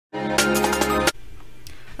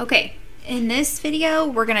Okay, in this video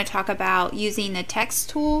we're going to talk about using the text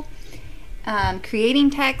tool, creating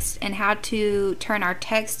text, and how to turn our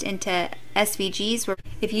text into SVGs.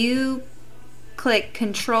 If you click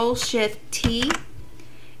Control-Shift-T,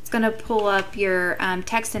 it's going to pull up your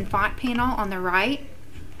text and font panel on the right.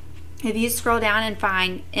 If you scroll down and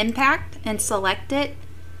find Impact and select it,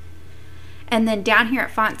 and then down here at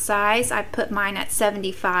font size, I put mine at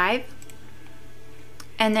 75.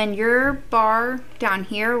 And then your bar down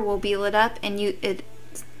here will be lit up,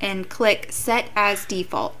 and click Set as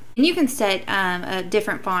Default. And you can set a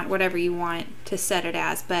different font, whatever you want to set it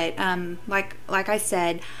as. But like I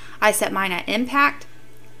said, I set mine at Impact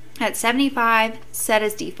at 75, Set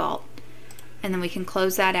as Default, and then we can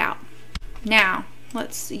close that out. Now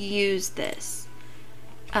let's use this.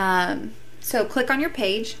 So click on your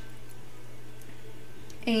page,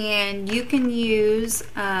 and you can use.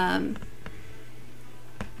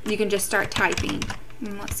 You can just start typing.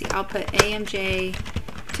 And let's see, I'll put AMJ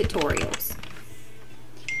tutorials.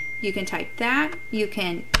 You can type that. You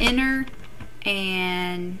can enter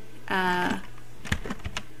and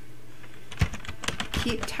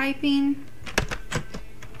keep typing.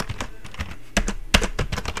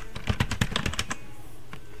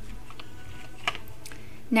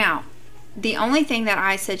 Now, the only thing that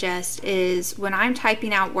I suggest is when I'm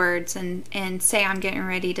typing out words and say I'm getting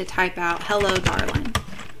ready to type out hello darling,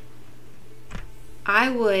 I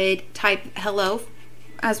would type hello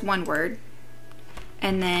as one word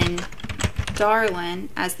and then darling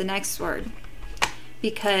as the next word,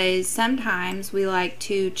 because sometimes we like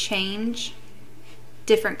to change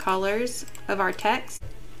different colors of our text.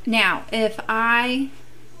 Now, if I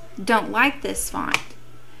don't like this font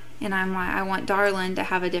and I want darling to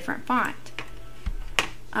have a different font,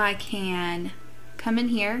 I can come in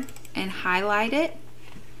here and highlight it,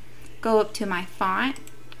 go up to my font,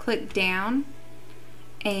 click down,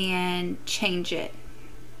 and change it.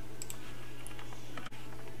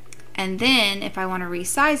 And then if I want to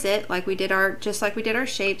resize it, just like we did our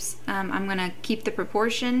shapes, I'm going to keep the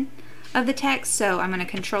proportion of the text. So I'm going to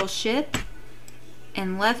Control-Shift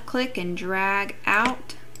and left click and drag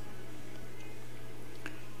out,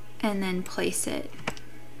 and then place it.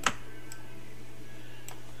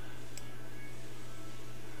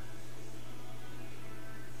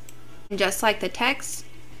 And just like the text,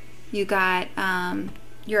 you got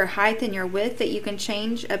your height and your width that you can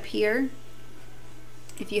change up here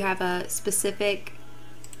if you have a specific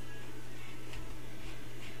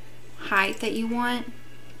height that you want.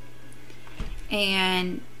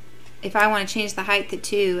 And if I want to change the height to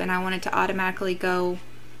 2 and I want it to automatically go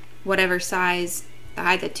whatever size, the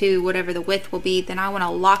height to 2, whatever the width will be, then I want to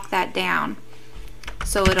lock that down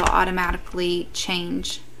so it'll automatically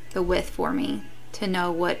change the width for me to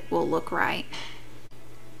know what will look right.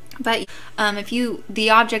 But the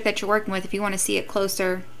object that you're working with, if you want to see it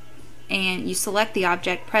closer, and you select the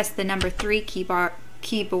object, press the number 3 key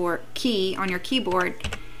on your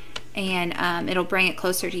keyboard, and it'll bring it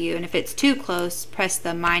closer to you. And if it's too close, press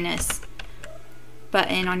the minus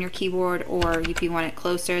button on your keyboard, or if you want it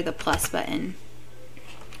closer, the plus button.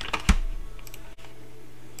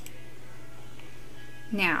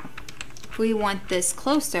 Now, if we want this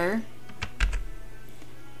closer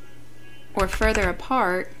or further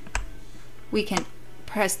apart, we can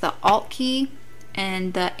press the Alt key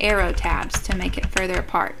and the arrow tabs to make it further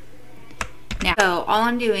apart. Now, so all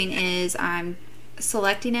I'm doing is I'm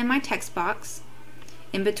selecting in my text box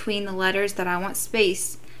in between the letters that I want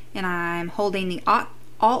space, and I'm holding the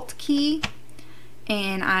Alt key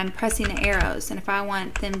and I'm pressing the arrows. And if I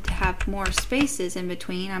want them to have more spaces in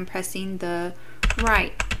between, I'm pressing the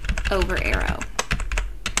right over arrow.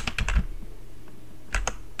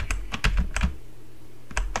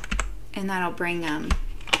 And that'll bring them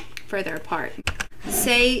further apart.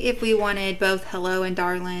 Say if we wanted both hello and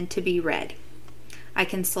darling to be red, I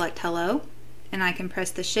can select hello and I can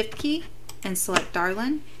press the Shift key and select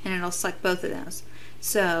darling, and it'll select both of those.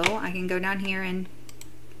 So I can go down here and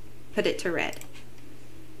put it to red.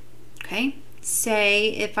 Okay, say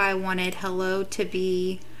if I wanted hello to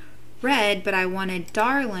be red but I wanted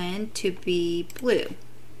darling to be blue,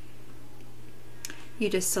 you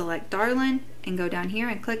just select darling and go down here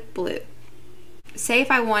and click blue. Say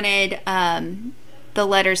if I wanted the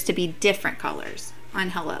letters to be different colors on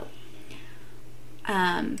hello,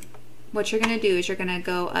 what you're going to do is you're going to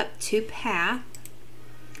go up to Path,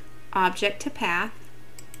 Object to Path,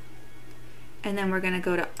 and then we're going to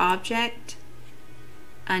go to Object,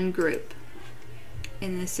 Ungroup,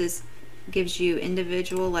 and this gives you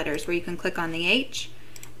individual letters where you can click on the H,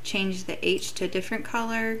 change the H to a different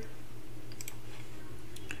color,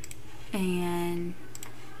 and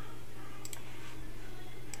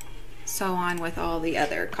so on with all the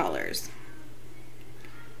other colors.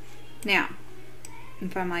 Now,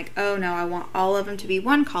 if I'm like, oh no, I want all of them to be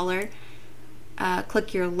one color,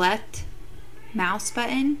 click your left mouse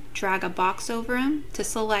button, drag a box over them to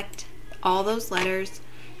select all those letters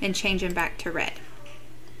and change them back to red.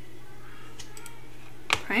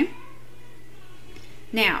 Okay.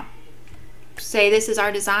 Now, say this is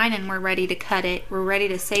our design and we're ready to cut it. We're ready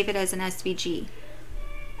to save it as an SVG.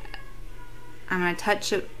 I'm going to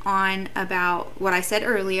touch on about what I said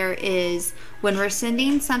earlier is when we're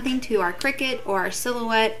sending something to our Cricut or our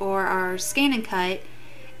Silhouette or our Scan and Cut,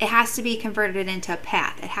 it has to be converted into a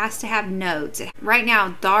path. It has to have nodes. Right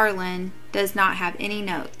now, Darlin does not have any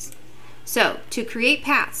nodes. So to create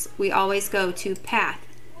paths, we always go to Path,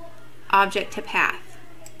 Object to Path,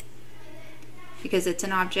 because it's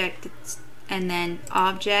an object, and then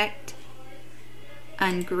Object,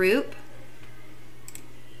 Ungroup.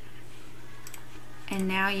 And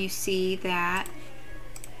now you see that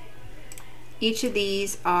each of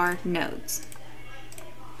these are nodes.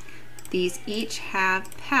 These each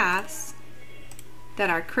have paths that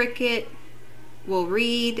our Cricut will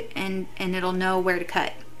read and it'll know where to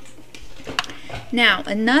cut. Now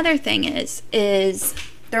another thing is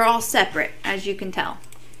they're all separate, as you can tell.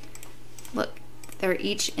 Look, they're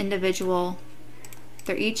each individual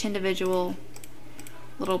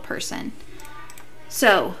little person.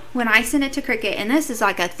 So when I send it to Cricut, and this is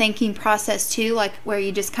like a thinking process too, like where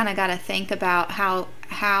you just kind of got to think about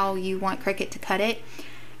how you want Cricut to cut it.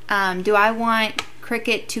 Do I want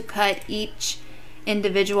Cricut to cut each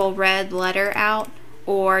individual red letter out,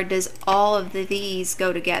 or does all of these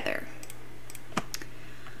go together?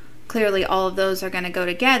 Clearly all of those are going to go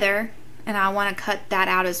together, and I want to cut that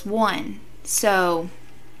out as one. So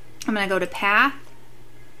I'm going to go to Path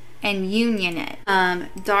and union it.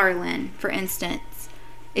 Darlin, for instance,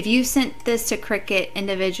 if you sent this to Cricut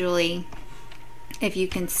individually, if you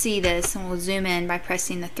can see this, and we'll zoom in by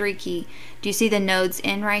pressing the 3 key, do you see the nodes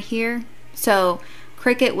in right here? So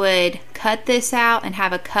Cricut would cut this out and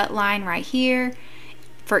have a cut line right here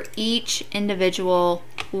for each individual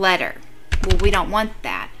letter. Well, we don't want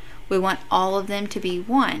that. We want all of them to be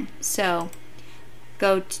one. So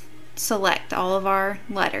go select all of our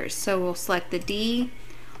letters. So we'll select the D,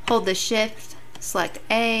 hold the shift, select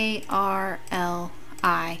A, R, L,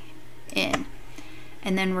 I, N.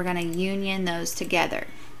 And then we're going to union those together.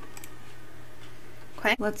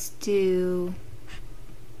 Okay, let's do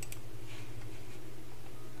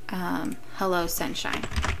Hello Sunshine.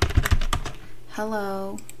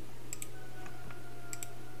 Hello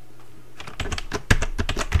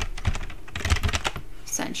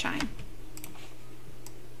Sunshine.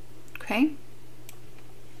 Okay,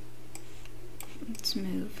 let's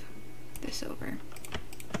move this over.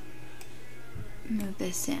 Move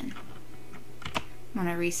this in. I'm going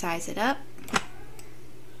to resize it up.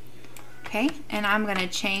 Okay, and I'm going to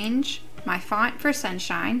change my font for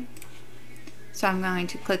Sunshine. So I'm going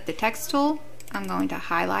to click the text tool. I'm going to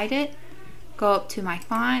highlight it, go up to my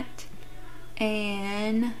font,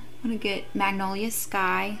 and I'm going to get Magnolia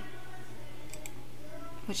Sky,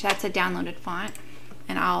 which that's a downloaded font,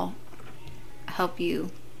 and I'll help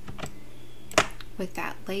you with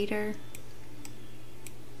that later.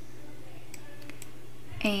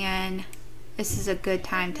 And this is a good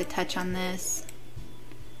time to touch on this.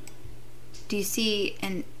 Do you see,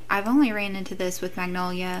 and I've only ran into this with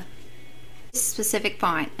Magnolia, this specific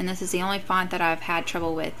font, and this is the only font that I've had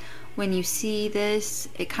trouble with. When you see this,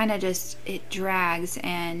 it kind of just, it drags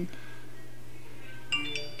and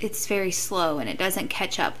it's very slow and it doesn't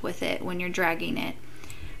catch up with it when you're dragging it.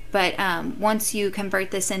 But once you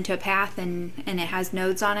convert this into a path and it has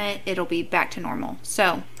nodes on it, it'll be back to normal.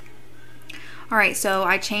 So alright, so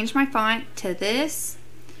I changed my font to this,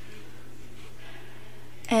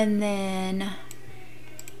 and then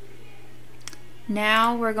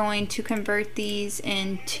now we're going to convert these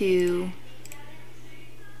into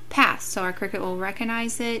paths, so our Cricut will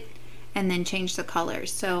recognize it and then change the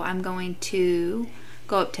colors. So I'm going to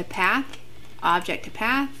go up to Path, Object to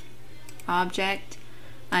Path, Object,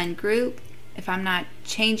 Ungroup. If I'm not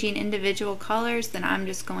changing individual colors, then I'm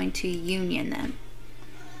just going to union them.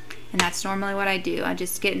 And that's normally what I do. I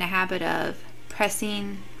just get in a habit of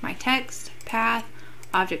pressing my text, Path,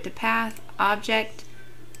 Object to Path, Object,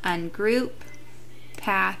 Ungroup,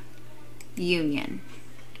 Path, Union.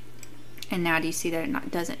 And now do you see that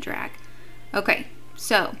it doesn't drag? Okay,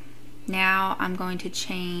 so now I'm going to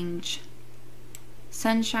change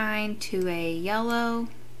Sunshine to a yellow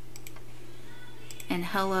and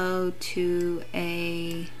Hello to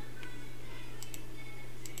a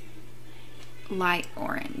light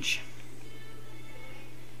orange.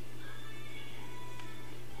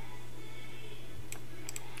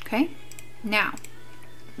 Okay, now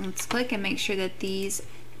let's click and make sure that these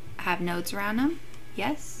have nodes around them.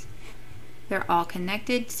 Yes, they're all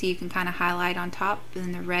connected, so you can kind of highlight on top,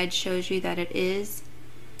 and the red shows you that it is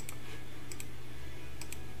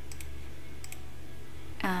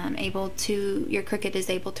your Cricut is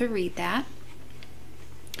able to read that.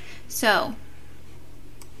 So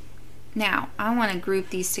now I want to group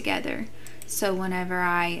these together, so whenever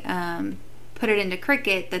I put it into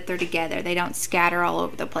Cricut, that they're together, they don't scatter all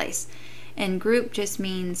over the place. And group just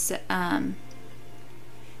means if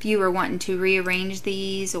you were wanting to rearrange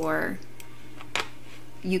these, or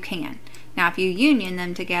you can. Now if you union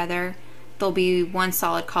them together, they'll be one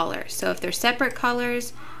solid color. So if they're separate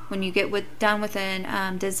colors, when you get done with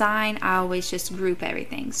a design, I always just group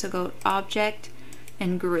everything. So go Object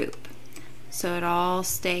and Group, so it all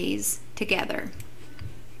stays together.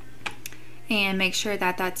 And make sure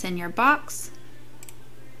that that's in your box.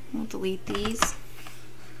 We'll delete these.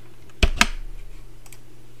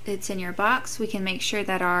 It's in your box. We can make sure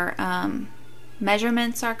that our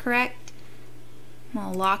measurements are correct. I'm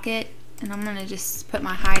gonna lock it, and I'm gonna just put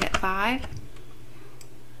my height at 5.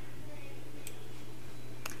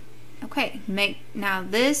 Okay, now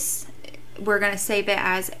this, we're going to save it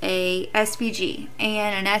as a SVG,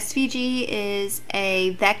 and an SVG is a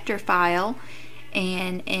vector file,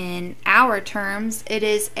 and in our terms it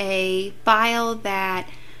is a file that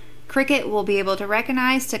Cricut will be able to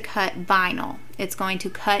recognize to cut vinyl. It's going to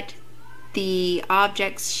cut the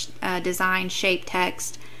object's design, shape,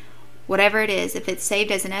 text, whatever it is. If it's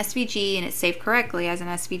saved as an SVG and it's saved correctly as an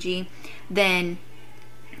SVG, then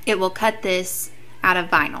it will cut this out of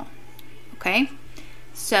vinyl. Okay,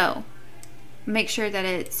 so make sure that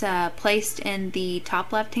it's placed in the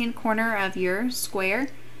top left hand corner of your square.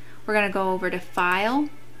 We're going to go over to File,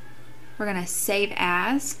 we're going to Save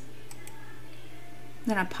As.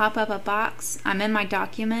 I'm going to pop up a box. I'm in my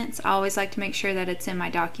documents. I always like to make sure that it's in my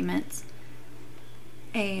documents.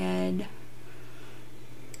 And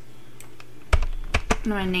I'm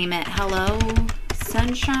going to name it Hello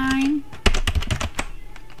Sunshine.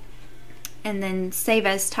 And then Save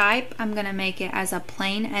As Type, I'm going to make it as a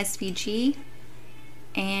plain SVG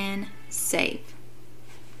and save.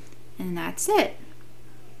 And that's it.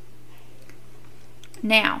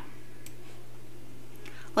 Now,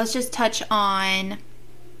 let's just touch on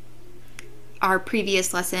our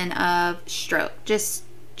previous lesson of stroke. Just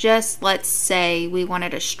let's say we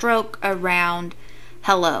wanted a stroke around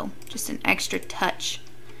hello, just an extra touch.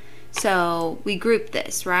 So we group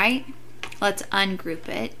this, right? Let's ungroup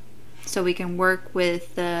it, so we can work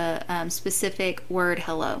with the specific word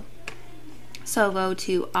hello. So go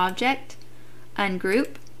to Object,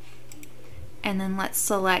 Ungroup, and then let's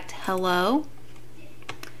select hello,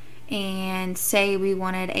 and say we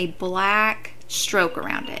wanted a black stroke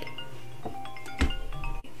around it.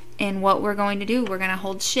 And what we're going to do, we're going to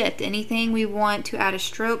hold Shift. Anything we want to add a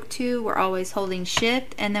stroke to, we're always holding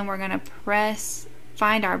Shift, and then we're going to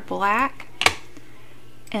find our black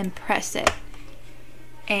and press it.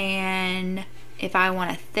 And if I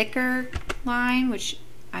want a thicker line, which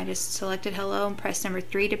I just selected hello and pressed number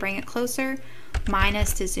 3 to bring it closer,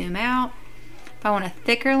 minus to zoom out. If I want a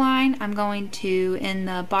thicker line, I'm going to, in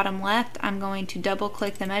the bottom left, I'm going to double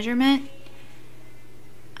click the measurement.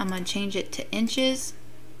 I'm going to change it to inches,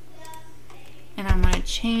 and I'm going to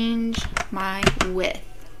change my width.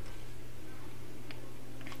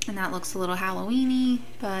 And that looks a little Halloween-y,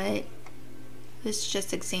 but this is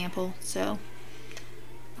just example. So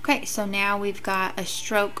okay, so now we've got a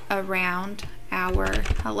stroke around our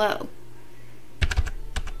hello.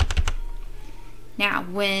 Now,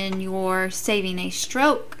 when you're saving a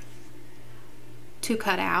stroke to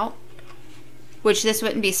cut out, which this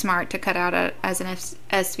wouldn't be smart to cut out as an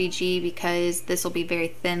SVG, because this will be very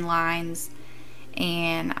thin lines,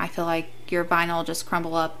 and I feel like your vinyl will just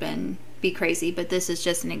crumble up and be crazy, but this is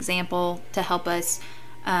just an example to help us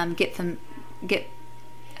get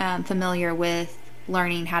familiar with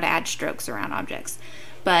learning how to add strokes around objects.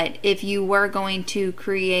 But if you were going to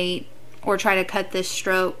create or try to cut this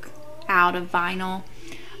stroke out of vinyl,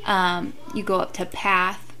 you go up to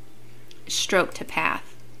Path, Stroke to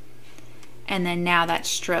Path, and then now that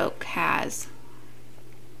stroke has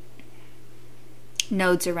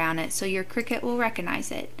nodes around it, so your Cricut will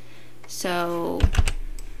recognize it. So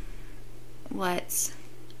let's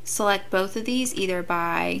select both of these, either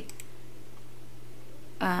by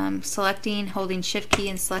holding Shift key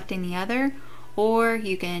and selecting the other, or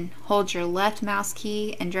you can hold your left mouse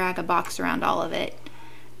key and drag a box around all of it.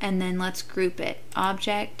 And then let's group it.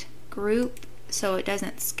 Object, Group, so it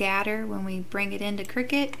doesn't scatter when we bring it into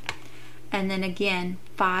Cricut. And then again,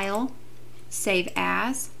 File, Save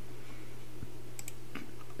As.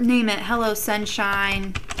 name it Hello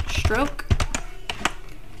Sunshine Stroke.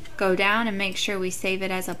 Go down and make sure we save it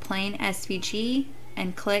as a plain SVG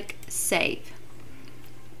and click Save.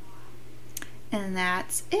 And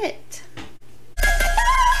that's it.